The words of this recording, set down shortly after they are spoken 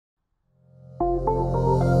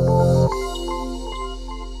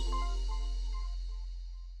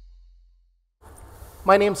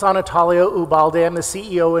My name's Anatalio Ubalde. I'm the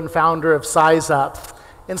CEO and founder of SizeUp.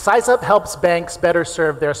 And SizeUp helps banks better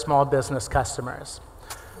serve their small business customers.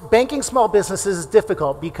 Banking small businesses is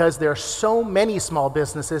difficult because there are so many small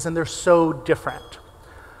businesses and they're so different.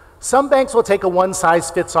 Some banks will take a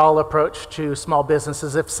one-size-fits-all approach to small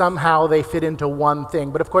businesses if somehow they fit into one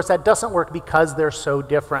thing. But of course, that doesn't work because they're so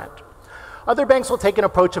different. Other banks will take an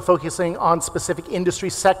approach of focusing on specific industry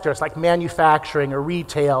sectors like manufacturing or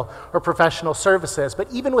retail or professional services.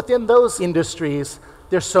 But even within those industries,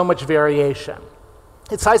 there's so much variation.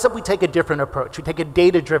 At SizeUp, we take a different approach. We take a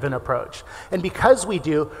data-driven approach. And because we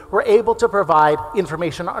do, we're able to provide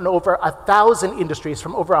information on over 1,000 industries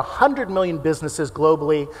from over 100 million businesses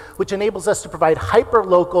globally, which enables us to provide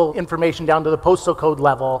hyper-local information down to the postal code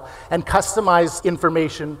level and customized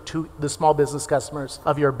information to the small business customers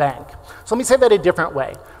of your bank. So let me say that a different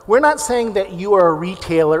way. We're not saying that you are a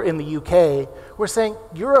retailer in the UK. We're saying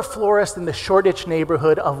you're a florist in the Shoreditch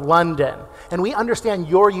neighborhood of London, and we understand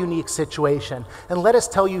your unique situation, and let us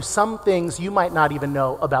tell you some things you might not even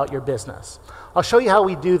know about your business. I'll show you how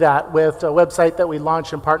we do that with a website that we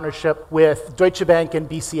launched in partnership with Deutsche Bank and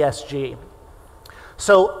BCSG.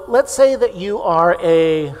 So let's say that you are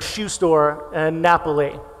a shoe store in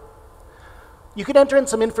Napoli. You could enter in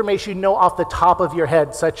some information you know off the top of your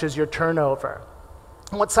head, such as your turnover.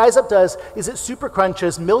 And what SizeUp does is it super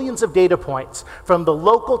crunches millions of data points from the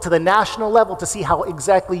local to the national level to see how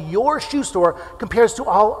exactly your shoe store compares to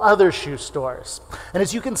all other shoe stores. And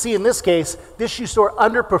as you can see in this case, this shoe store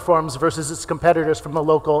underperforms versus its competitors from the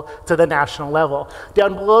local to the national level.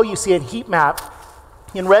 Down below you see a heat map.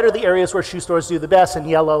 In red are the areas where shoe stores do the best, in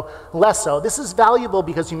yellow, less so. This is valuable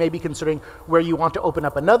because you may be considering where you want to open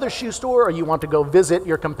up another shoe store, or you want to go visit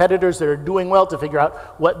your competitors that are doing well to figure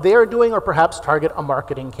out what they're doing, or perhaps target a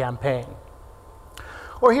marketing campaign.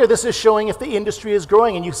 Or here, this is showing if the industry is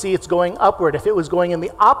growing, and you see it's going upward. If it was going in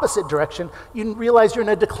the opposite direction, you realize you're in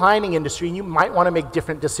a declining industry, and you might want to make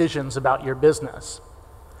different decisions about your business.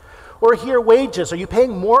 Or here, wages. Are you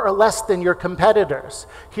paying more or less than your competitors?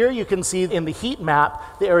 Here you can see in the heat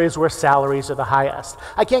map the areas where salaries are the highest.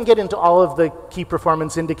 I can't get into all of the key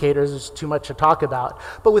performance indicators, there's too much to talk about.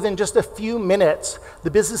 But within just a few minutes, the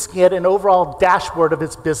business can get an overall dashboard of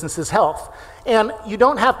its business's health. And you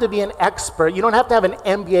don't have to be an expert, you don't have to have an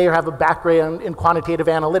MBA or have a background in quantitative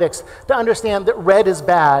analytics to understand that red is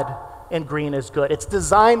bad and green is good. It's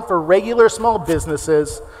designed for regular small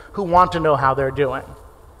businesses who want to know how they're doing.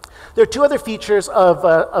 There are two other features of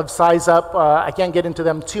SizeUp. I can't get into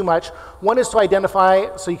them too much. One is to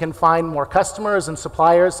identify so you can find more customers and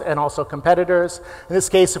suppliers and also competitors. In this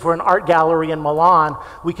case, if we're an art gallery in Milan,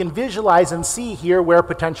 we can visualize and see here where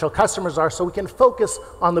potential customers are so we can focus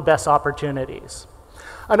on the best opportunities.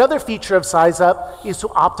 Another feature of SizeUp is to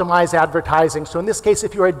optimize advertising. So in this case,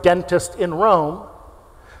 if you're a dentist in Rome,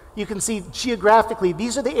 you can see geographically,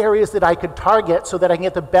 these are the areas that I could target so that I can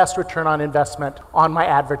get the best return on investment on my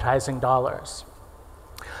advertising dollars.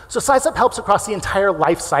 So SizeUp helps across the entire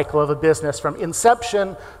life cycle of a business from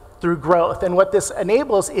inception through growth. And what this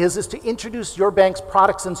enables is to introduce your bank's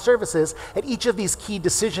products and services at each of these key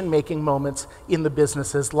decision-making moments in the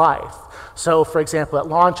business's life. So for example, at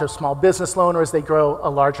launch, a small business loan, or as they grow a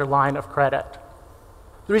larger line of credit.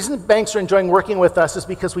 The reason banks are enjoying working with us is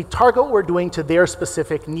because we target what we're doing to their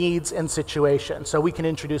specific needs and situations. So we can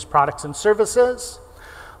introduce products and services.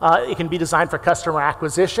 It can be designed for customer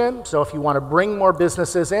acquisition. So if you want to bring more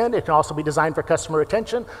businesses in, it can also be designed for customer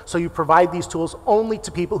retention. So you provide these tools only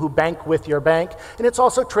to people who bank with your bank. And it's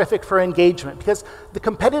also terrific for engagement because the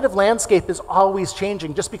competitive landscape is always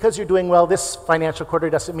changing. Just because you're doing well this financial quarter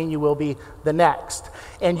doesn't mean you will be the next.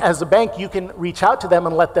 And as a bank, you can reach out to them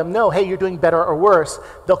and let them know, hey, you're doing better or worse.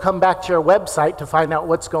 They'll come back to your website to find out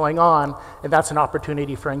what's going on, and that's an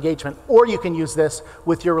opportunity for engagement. Or you can use this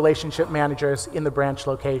with your relationship managers in the branch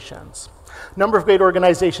locations. Number of great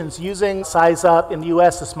organizations using SizeUp in the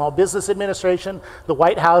US, the Small Business Administration, the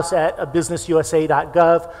White House at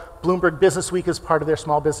businessusa.gov, Bloomberg Business Week is part of their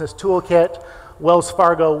small business toolkit,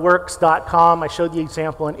 WellsFargoWorks.com, I showed the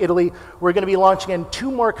example in Italy. We're going to be launching in 2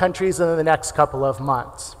 more countries in the next couple of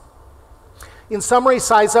months. In summary,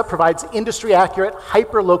 SizeUp provides industry-accurate,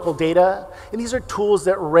 hyper-local data, and these are tools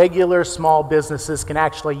that regular small businesses can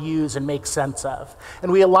actually use and make sense of.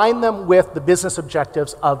 And we align them with the business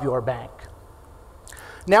objectives of your bank.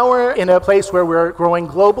 Now we're in a place where we're growing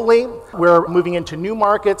globally, we're moving into new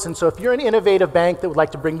markets, and so if you're an innovative bank that would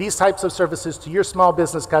like to bring these types of services to your small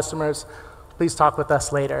business customers, please talk with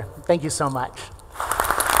us later. Thank you so much.